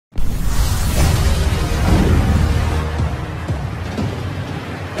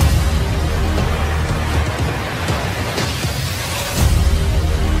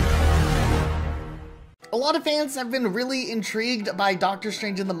lot of fans have been really intrigued by Doctor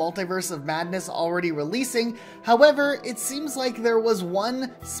Strange in the Multiverse of Madness already releasing. However, it seems like there was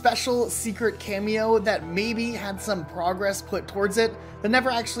one special secret cameo that maybe had some progress put towards it that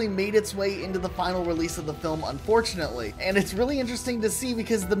never actually made its way into the final release of the film, unfortunately. And it's really interesting to see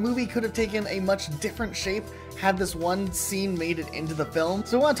because the movie could have taken a much different shape had this one scene made it into the film.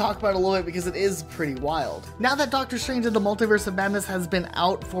 So I want to talk about it a little bit because it is pretty wild. Now that Doctor Strange in the Multiverse of Madness has been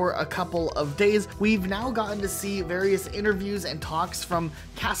out for a couple of days, we've now gotten to see various interviews and talks from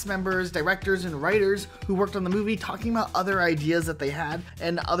cast members, directors, and writers who worked on the movie talking about other ideas that they had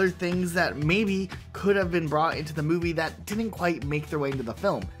and other things that maybe could have been brought into the movie that didn't quite make their way into the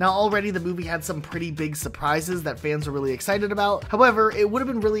film. Now already the movie had some pretty big surprises that fans were really excited about. However, it would have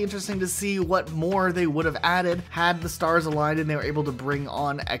been really interesting to see what more they would have added had the stars aligned and they were able to bring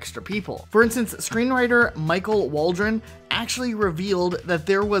on extra people. For instance, screenwriter Michael Waldron actually revealed that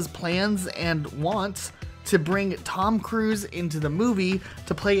there was plans and wants to bring Tom Cruise into the movie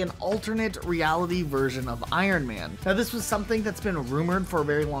to play an alternate reality version of Iron Man. Now this was something that's been rumored for a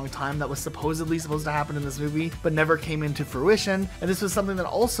very long time that was supposedly supposed to happen in this movie, but never came into fruition. And this was something that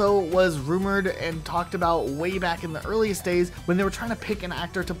also was rumored and talked about way back in the earliest days when they were trying to pick an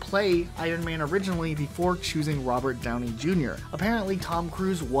actor to play Iron Man originally before choosing Robert Downey Jr. Apparently Tom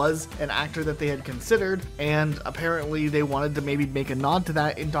Cruise was an actor that they had considered, and apparently they wanted to maybe make a nod to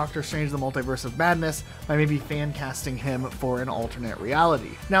that in Doctor Strange the Multiverse of Madness by maybe fan casting him for an alternate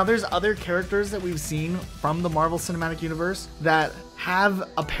reality. Now there's other characters that we've seen from the Marvel Cinematic Universe that have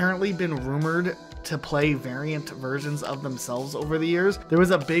apparently been rumored to play variant versions of themselves over the years. There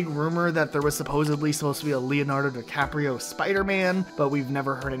was a big rumor that there was supposedly supposed to be a Leonardo DiCaprio Spider-Man, but we've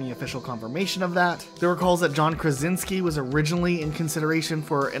never heard any official confirmation of that. There were calls that John Krasinski was originally in consideration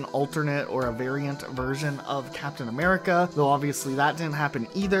for an alternate or a variant version of Captain America, though obviously that didn't happen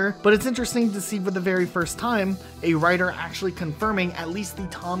either. But it's interesting to see for the very first time a writer actually confirming at least the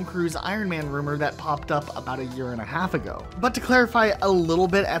Tom Cruise Iron Man rumor that popped up about a year and a half ago. But to clarify a little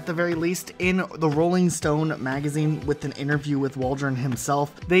bit at the very least, in the Rolling Stone magazine with an interview with Waldron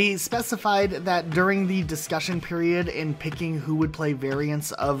himself, they specified that during the discussion period in picking who would play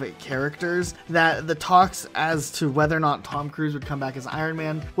variants of characters, that the talks as to whether or not Tom Cruise would come back as Iron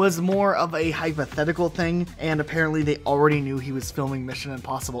Man was more of a hypothetical thing, and apparently they already knew he was filming Mission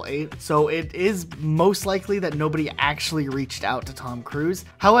Impossible 8, so it is most likely that nobody actually reached out to Tom Cruise.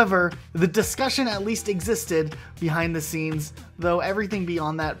 However, the discussion at least existed behind the scenes, though everything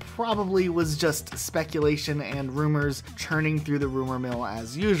beyond that probably was just speculation and rumors churning through the rumor mill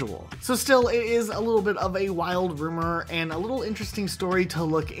as usual. So still, it is a little bit of a wild rumor and a little interesting story to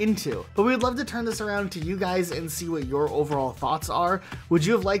look into. But we would love to turn this around to you guys and see what your overall thoughts are. Would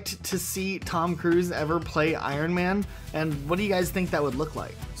you have liked to see Tom Cruise ever play Iron Man? And what do you guys think that would look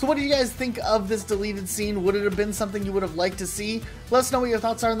like? So what do you guys think of this deleted scene? Would it have been something you would have liked to see? Let us know what your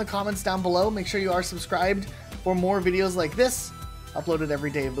thoughts are in the comments down below. Make sure you are subscribed for more videos like this, uploaded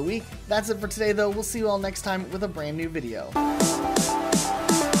every day of the week. That's it for today though. We'll see you all next time with a brand new video.